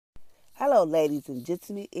Hello, ladies and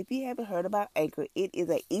gentlemen. If you haven't heard about Anchor, it is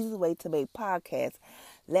an easy way to make podcasts.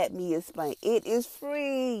 Let me explain. It is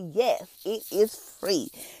free. Yes, it is free.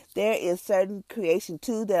 There is certain creation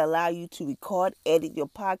tools that allow you to record, edit your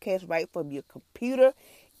podcast right from your computer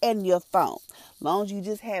and your phone. As long as you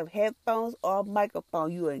just have headphones or a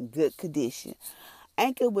microphone, you are in good condition.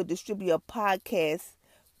 Anchor will distribute your podcast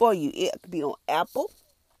for you. It could be on Apple.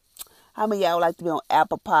 How many of y'all would like to be on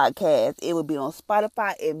Apple Podcasts? It would be on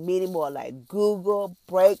Spotify and many more like Google,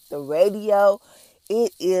 Break, the radio.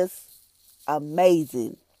 It is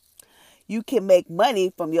amazing. You can make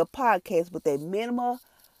money from your podcast with a minimum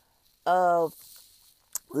of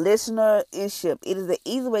listenership. It is an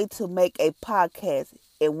easy way to make a podcast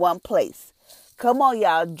in one place. Come on,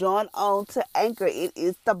 y'all. Join on to Anchor. It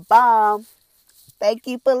is the bomb. Thank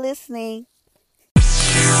you for listening.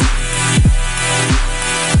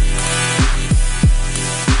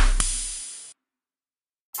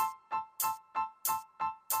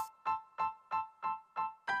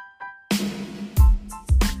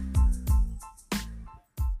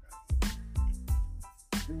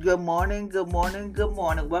 Good morning.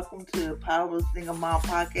 Welcome to Power Single Mom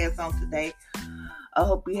Podcast on today. I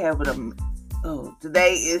hope you have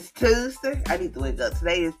today is Tuesday. I need to wake up.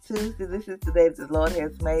 Today is Tuesday. This is the day that the Lord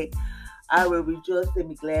has made. I will rejoice and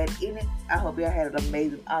be glad in it. I hope y'all had an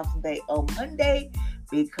amazing, awesome day on Monday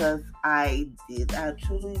because I did. I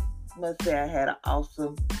truly must say I had an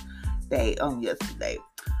awesome day on yesterday.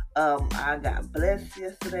 I got blessed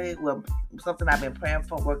yesterday. Well, something I've been praying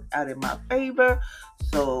for worked out in my favor.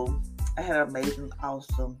 So I had an amazing,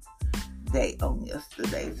 awesome day on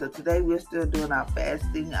yesterday. So today we're still doing our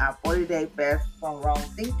fasting, our 40-day fast from wrong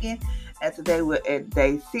thinking. And today we're at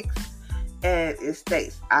day 6. And it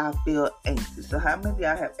states, I feel anxious. So how many of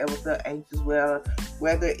y'all have ever felt anxious? Well,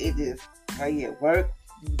 whether it is how you at work,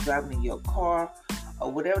 you driving in your car,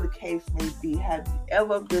 or whatever the case may be, have you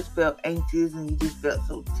ever just felt anxious and you just felt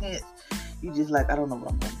so tense? You just like, I don't know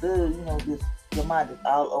what I'm going to do. Your mind is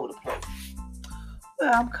all over the place.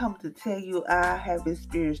 Well, I'm coming to tell you I have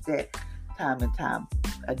experienced that time and time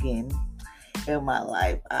again in my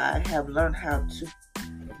life. I have learned how to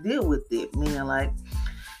deal with it, meaning like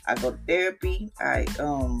I go to therapy. I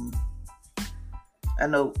know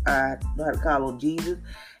how to call on Jesus,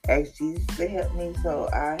 ask Jesus to help me. So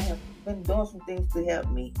I have been doing some things to help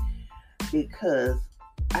me because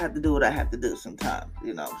I have to do what I have to do sometimes,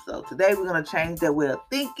 So today we're going to change that way of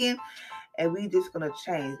thinking, and we're just going to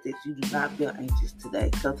change that you do not feel anxious today.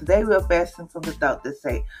 So today we're fasting from the thought that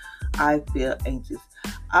say, I feel anxious.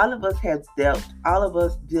 All of us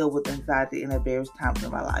deal with anxiety in various times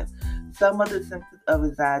in our life. Some of the symptoms of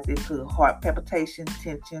anxiety include heart palpitation,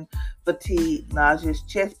 tension, fatigue, nausea,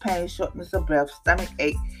 chest pain, shortness of breath, stomach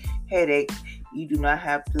ache, headache. You do not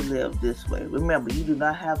have to live this way. Remember, you do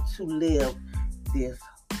not have to live this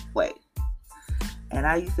way. And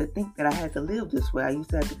I used to think that I had to live this way. I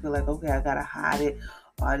used to have to feel like, okay, I got to hide it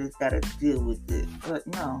or I just got to deal with it. But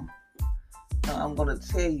no, I'm going to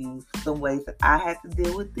tell you some ways that I had to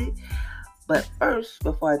deal with it. But first,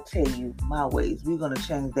 before I tell you my ways, we're going to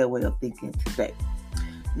change that way of thinking today.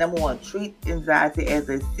 Number 1, treat anxiety as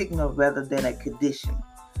a signal rather than a condition.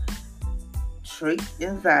 Treat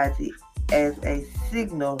anxiety as a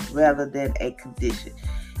signal rather than a condition.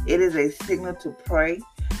 It is a signal to pray,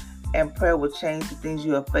 and prayer will change the things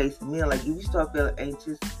you are facing. Meaning, like if you start feeling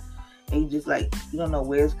anxious and you just like you don't know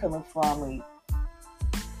where it's coming from, and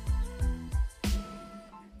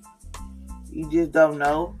you just don't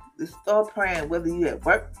know, just start praying. Whether you're at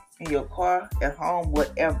work, in your car, at home,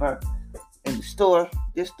 whatever, in the store,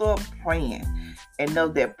 just start praying and know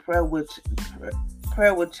that prayer will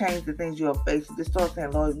change the things you are facing. Just start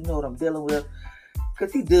saying, Lord, you know what I'm dealing with.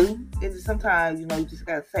 Because He do. It's just sometimes, you just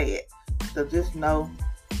got to say it. So just know,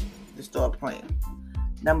 just start praying.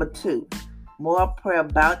 Number 2, more prayer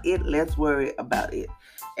about it, less worry about it.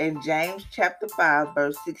 In James chapter 5,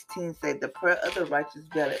 verse 16 says, the prayer of the righteous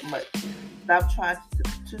availeth much. Stop trying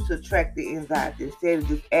to subtract the anxiety. Instead,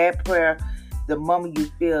 just add prayer. The moment you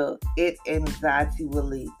feel it, anxiety will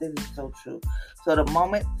leave. This is so true. So the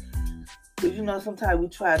moment, because sometimes we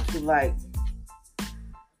try to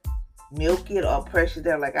milk it or pressure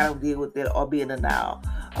down, like I don't deal with it, or be in denial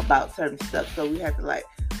about certain stuff. So we have to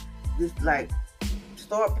just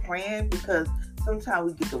start praying, because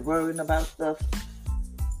sometimes we get to worrying about stuff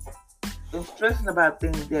and stressing about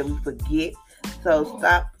things that we forget. So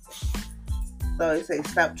stop. So it says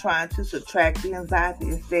stop trying to subtract the anxiety.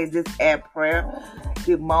 Instead, just add prayer.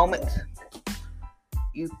 The moment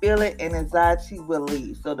you feel it, and anxiety will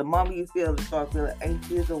leave. So the moment you start feeling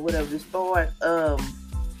anxious or whatever, just start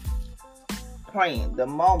praying. The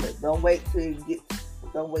moment. Don't wait till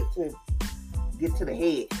get to the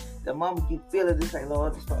head. The moment you feel it, just say,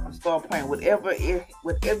 Lord, start praying. Whatever you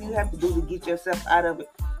have to do to get yourself out of it,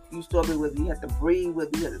 you start it. Whether you have to breathe,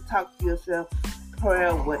 whether you have to talk to yourself,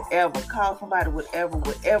 prayer, whatever, call somebody,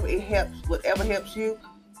 whatever it helps, whatever helps you,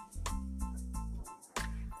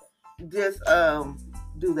 just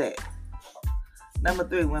do that. Number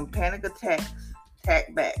 3, when panic attacks,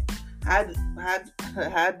 attack back. How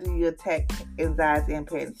do you attack anxiety and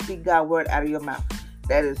panic? Speak God's word out of your mouth.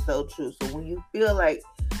 That is so true. So when you feel like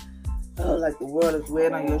the world is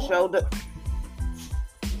weighing on your shoulder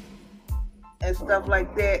and stuff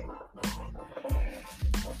like that,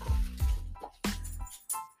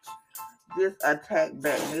 just attack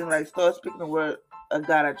back. Meaning, like, start speaking the word of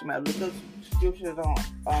God out your mouth. Look at scriptures on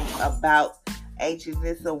about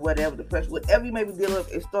anxiousness or whatever, depression, whatever you may be dealing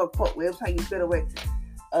with, and start quote. Every time you feel away,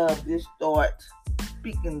 just start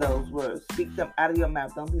speaking those words. Speak them out of your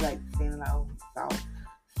mouth. Don't be like standing out soft.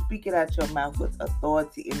 Speak it out your mouth with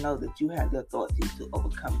authority and know that you have the authority to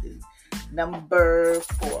overcome this. Number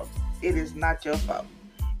 4, it is not your fault.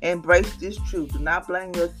 Embrace this truth. Do not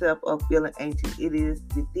blame yourself for feeling anxious. It is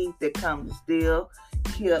the thief that comes to steal,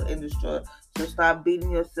 kill, and destroy. So stop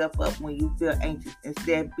beating yourself up when you feel anxious.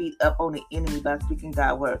 Instead, beat up on the enemy by speaking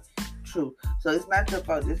God's word. True. So it's not your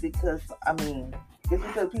fault just because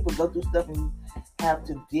people go through stuff and you have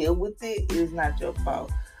to deal with it. It is not your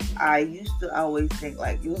fault. I used to always think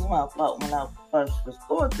like it was my fault when I first was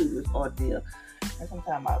going through this ordeal. And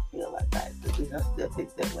sometimes I feel like I still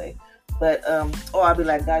think that way. But, or I'll be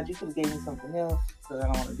like, God, you could have gave me something else because I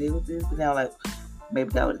don't want to deal with this. But now, like,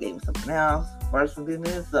 maybe God would have gave me something else worse than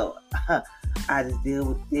this. So I just deal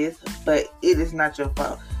with this. But it is not your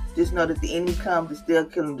fault. Just know that the enemy comes to steal,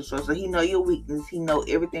 kill, and destroy. So he know your weakness. He know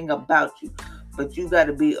everything about you. But you got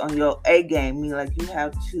to be on your A game. Meaning, like, you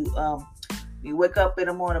have to, you wake up in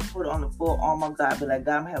the morning, put on the full armor of God. Be like,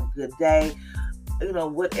 God, I'm going to have a good day. You know,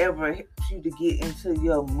 whatever helps you to get into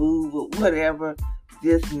your mood or whatever,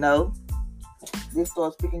 just know. Just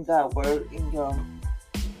start speaking God's word in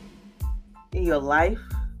your life,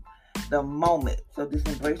 the moment. So just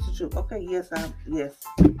embrace the truth. Okay, yes, I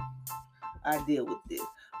deal with this.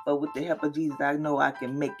 But with the help of Jesus, I know I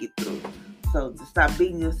can make it through. So just stop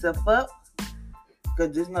beating yourself up.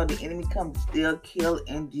 Because just know the enemy comes to steal, kill,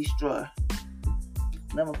 and destroy.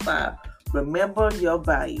 Number 5, remember you're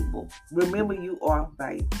valuable. Remember you are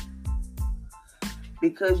valuable.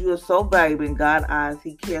 Because you are so valuable in God's eyes,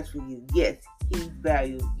 He cares for you. Yes, He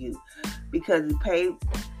values you. Because He paid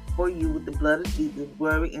for you with the blood of Jesus.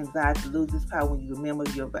 Worry, anxiety loses power when you remember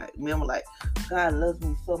your value. Remember, like, God loves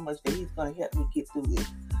me so much that He's going to help me get through this.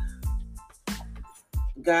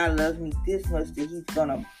 God loves me this much that He's going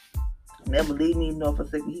to never leave me nor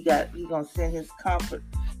forsake me. He's going to send His comfort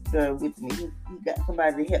with me. He got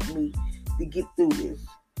somebody to help me to get through this.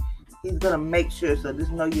 He's going to make sure. So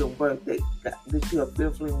just know your worth, that you are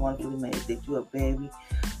fearfully and wonderfully made, that you are very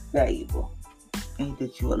valuable, and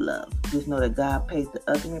that you are loved. Just know that God pays the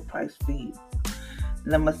ultimate price for you.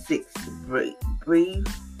 Number 6, breathe.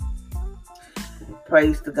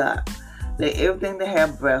 Praise to God. Let everything that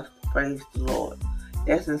have breath praise the Lord.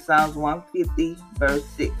 That's in Psalms 150, verse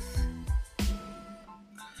 6.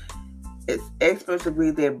 Experts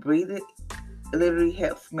agree that breathing literally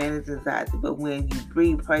helps manage anxiety. But when you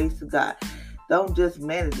breathe praise to God, don't just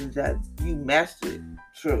manage anxiety, you master it.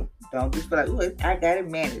 True. Don't just feel like, oh, I got it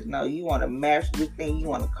managed. No, you want to master this thing. You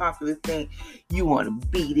want to conquer this thing. You want to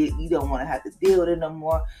beat it. You don't want to have to deal with it no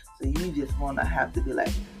more. So you just want to have to be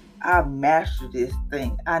like, I mastered this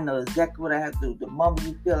thing. I know exactly what I have to do. The moment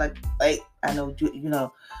you feel like, hey, I know,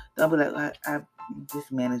 don't be like, I'm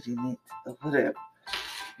just managing it or whatever.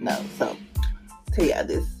 No, so tell y'all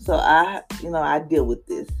this. So I deal with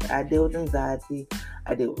this. I deal with anxiety.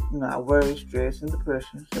 I deal with, I worry, stress, and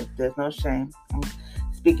depression. So there's no shame. I'm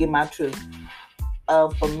speaking my truth.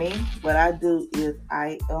 For me, what I do is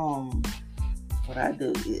I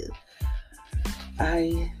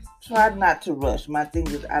try not to rush. My thing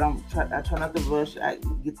is I try not to rush. I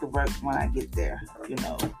get to work when I get there.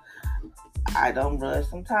 I don't rush.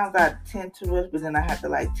 Sometimes I tend to rush, but then I have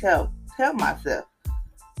to tell myself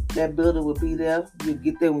that building will be there. You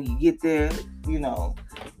get there when you get there.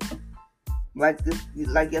 Like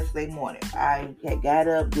yesterday morning, I had got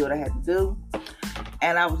up, do what I had to do,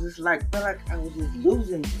 and I was just felt like I was just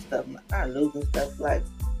losing stuff. Not losing stuff, like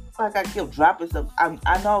I kept dropping stuff. I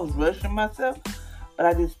know I was rushing myself, but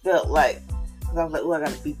I just felt like, because I was like, oh, I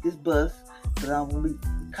gotta beat this bus, because I'm gonna be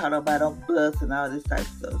caught up by the bus and all this type of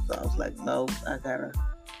stuff. So I was like, no, I gotta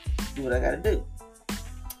do what I gotta do.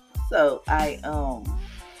 So I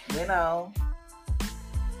went on,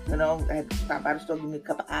 I had to stop by the store, give me a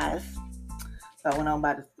cup of ice. So I went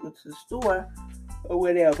to the store or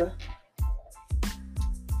whatever.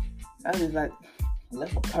 I was like,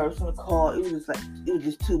 left my personal car. It was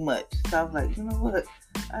just too much. So I was like, you know what?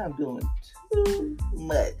 I'm doing too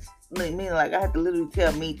much. Meaning like I had to literally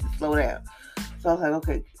tell me to slow down. So I was like,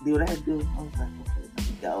 okay, do what I had to do. I was like, okay, let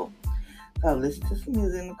me go. So I listened to some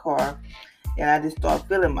music in the car, and I just started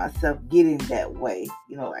feeling myself getting that way.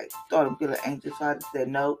 Like started feeling anxious. So I just said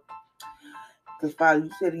no, because Father, you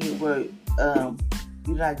said in your word,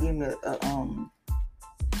 you're not giving me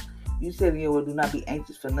you said in your word, do not be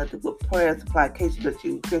anxious for nothing but prayer, supplication, but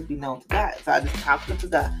you request be known to God. So I just talked to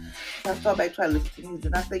God. So I started back trying to listen to music,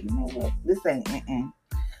 and I said, you know what, this ain't.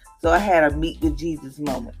 So I had a meet with Jesus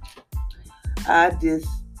moment. I just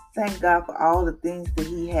thank God for all the things that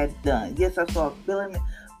He had done. Yes, I started feeling it,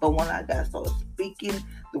 but when I started speaking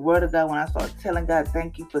the word of God, when I started telling God,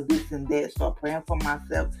 thank you for this and that, start praying for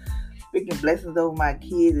myself, speaking blessings over my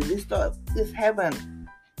kids, and just having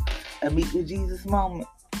a meet with Jesus moment.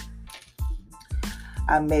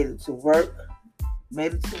 I made it to work,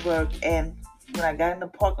 and when I got in the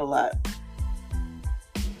parking lot,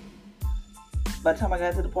 by the time I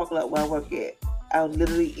got to the parking lot where I work at, I was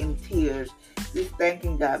literally in tears, just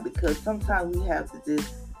thanking God, because sometimes we have to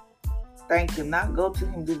just thank Him, not go to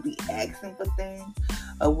Him, just be asking for things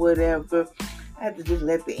or whatever. I had to just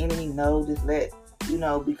let the enemy know,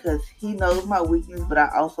 because he knows my weakness, but I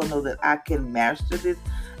also know that I can master this.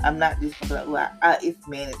 I'm not just like, well, it's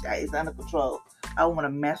managed, it's under control. I want to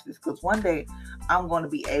master this, because one day I'm going to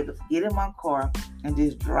be able to get in my car and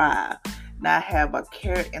just drive, not have a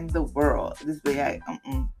care in the world. Just be like,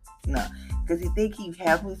 no, because he think he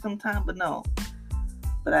have me sometime, but no.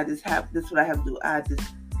 But I just have, this is what I have to do. I just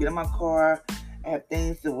get in my car. I have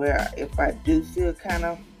things to where if I do feel kind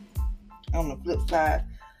of on the flip side,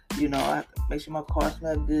 I have to make sure my car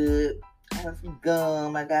smells good. I have some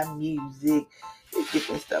gum. I got music. It's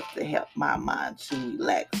different stuff to help my mind to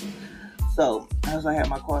relax. So I also have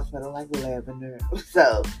my car smelling like lavender.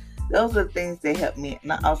 So those are things that help me.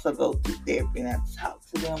 And I also go to therapy and I talk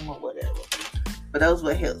to them or whatever. But those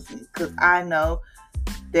what helps me, because I know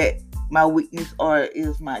that my weakness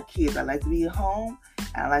is my kids. I like to be at home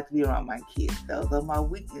and I like to be around my kids. Those are my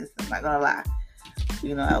weakness. I'm not gonna lie.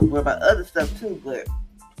 I worry about other stuff too, but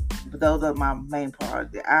those are my main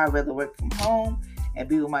priorities. I'd rather work from home and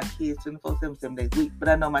be with my kids 24/7, 7 days a week. But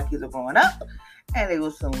I know my kids are growing up and they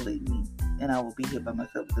will soon leave me, and I will be here by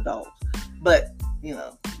myself with the dogs. But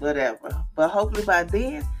whatever. But hopefully by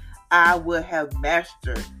then I will have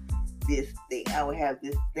mastered this thing. I will have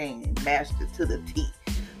this thing mastered to the T.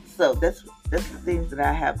 So that's the things that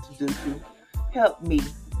I have to do to help me.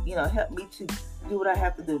 Help me to do what I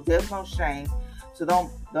have to do. There's no shame. So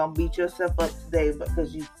don't beat yourself up today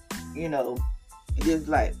because just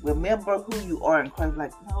like remember who you are in Christ.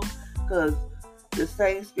 Like, no, because the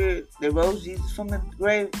same spirit that rose Jesus from the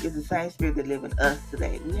grave is the same spirit that lives in us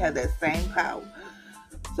today. We have that same power.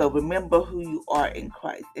 So remember who you are in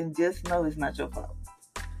Christ, and just know it's not your fault.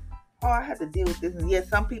 Oh, I have to deal with this. And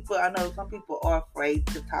yes, I know some people are afraid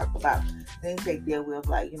to talk about things they deal with,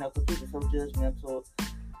 like, because people are so judgmental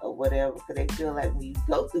or whatever, because they feel like when you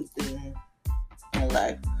go through things in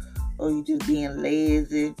life, or you just being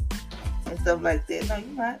lazy and stuff like that. No,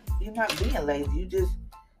 you're not being lazy. You just,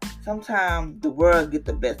 sometimes the world get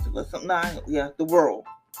the best of us. The world.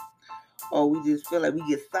 Or we just feel like we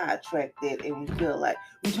get sidetracked and we feel like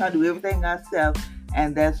we try to do everything ourselves,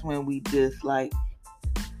 and that's when we just like,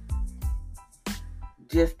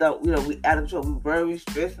 just don't, we out of control. We're very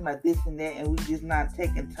stressed about this and that, and we just not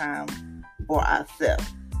taking time for ourselves.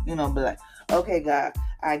 Be like, okay, God,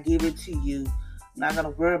 I give it to you. I'm not going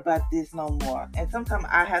to worry about this no more. And sometimes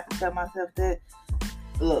I have to tell myself that,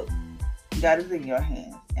 look, God is in your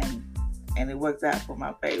hands, and it works out for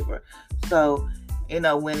my favor. So,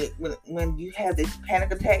 when you have this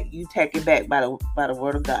panic attack, you take it back by the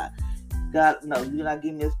word of God. God, no, you're not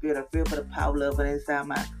giving me a spirit of fear, but a power, love, and inside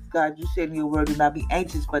my God. You said in your word, do not be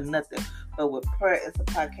anxious for nothing, but with prayer and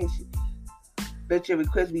supplication, let your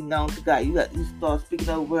request be known to God. You start speaking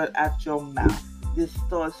those words out your mouth. Just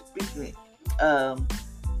start speaking it. And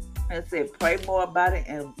said, pray more about it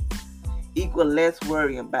and equal less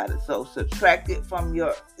worry about it. So subtract it from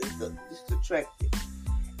just subtract it.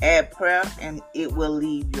 Add prayer and it will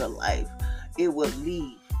leave your life. It will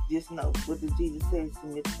leave. Just know what did Jesus say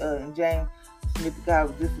in James? Smith the God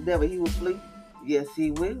resist the devil, he will flee. Yes,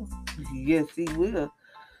 he will. Yes, he will.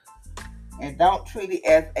 And don't treat it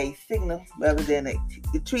as a signal rather than a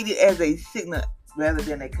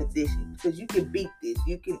condition. Because you can beat this.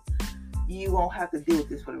 You won't have to deal with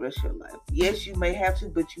this for the rest of your life. Yes, you may have to,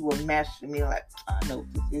 but you will master me. Like, I know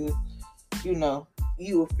what this is.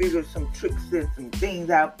 you will figure some tricks and some things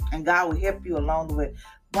out, and God will help you along the way.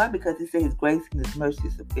 Why? Because He said His grace and His mercy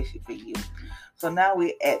is sufficient for you. So now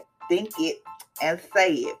we're at think it and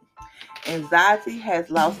say it. Anxiety has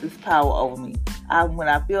lost its power over me. When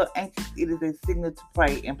I feel anxious, it is a signal to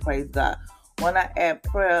pray and praise God. When I add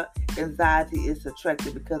prayer, anxiety is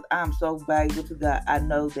subtracted because I'm so valuable to God. I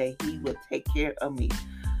know that He will take care of me.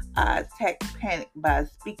 I attack panic by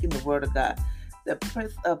speaking the word of God. The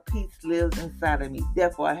Prince of Peace lives inside of me.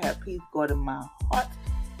 Therefore, I have peace guarding my heart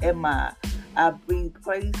and mind. I breathe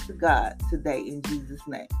praise to God today in Jesus'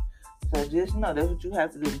 name. So just know that's what you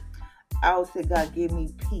have to do. I always say, God, give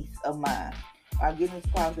me peace of mind. I give this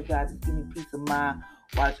promise to God, just give me peace of mind.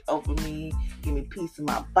 Watch over me. Give me peace in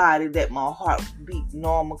my body, that my heart beat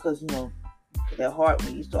normal. Because, that heart,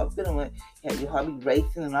 when you start feeling it, you have your heart be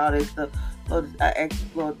racing and all that stuff. Lord, I ask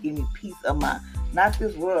you, Lord, give me peace of mind. Not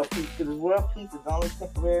this world peace, because this world peace is only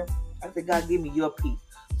temporary. I said, God, give me your peace.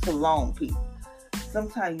 Shalom peace.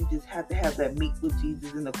 Sometimes you just have to have that meet with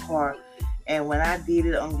Jesus in the car. And when I did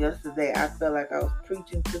it on yesterday, I felt like I was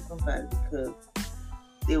preaching to somebody, because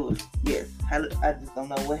it was, I just don't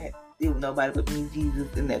know what happened. There was nobody but me and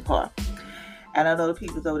Jesus in that car. And I know the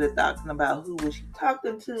people's over there talking about who was she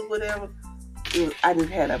talking to, whatever. I just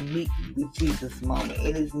had a meet with Jesus moment.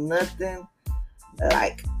 It is nothing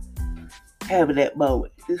like having that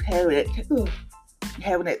moment. Just having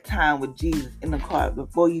that time with Jesus in the car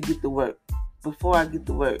before you get to work. Before I get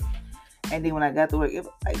to work. And then when I got to work, it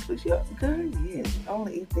was like, for sure, girl, yes.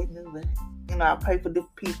 Only if they knew that. I pray for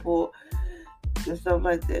different people and stuff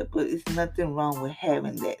like that. But it's nothing wrong with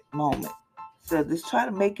having that moment. So just try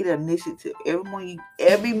to make it an initiative.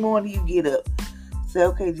 Every morning you get up, say,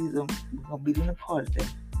 okay, Jesus, we're going to be in the car today.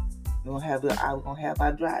 We're going to have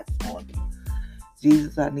our drive this morning.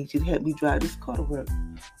 Jesus, I need you to help me drive this car to work.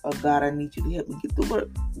 Or God, I need you to help me get to work.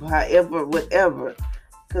 However, whatever.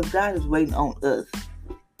 Because God is waiting on us.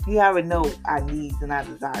 He already knows our needs and our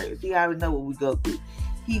desires. He already knows what we go through.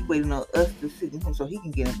 He's waiting on us to sit with Him so He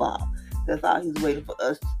can get involved. That's all He's waiting for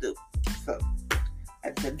us to do. So, I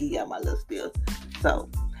just had to give y'all my little spiel. So,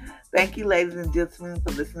 thank you, ladies and gentlemen,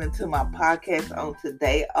 for listening to my podcast on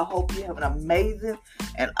today. I hope you have an amazing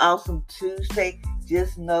and awesome Tuesday.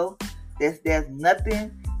 Just know that there's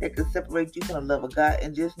nothing that can separate you from the love of God.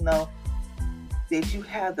 And just know that you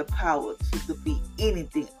have the power to defeat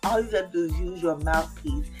anything. All you got to do is use your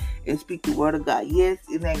mouthpiece and speak the word of God. Yes,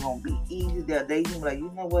 it ain't going to be easy. There are days you're like,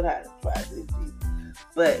 you know what, I done tried this.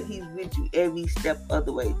 But He's with you every step of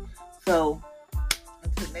the way. So,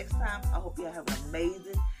 until next time, I hope you have an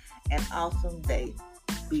amazing and awesome day.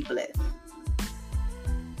 Be blessed.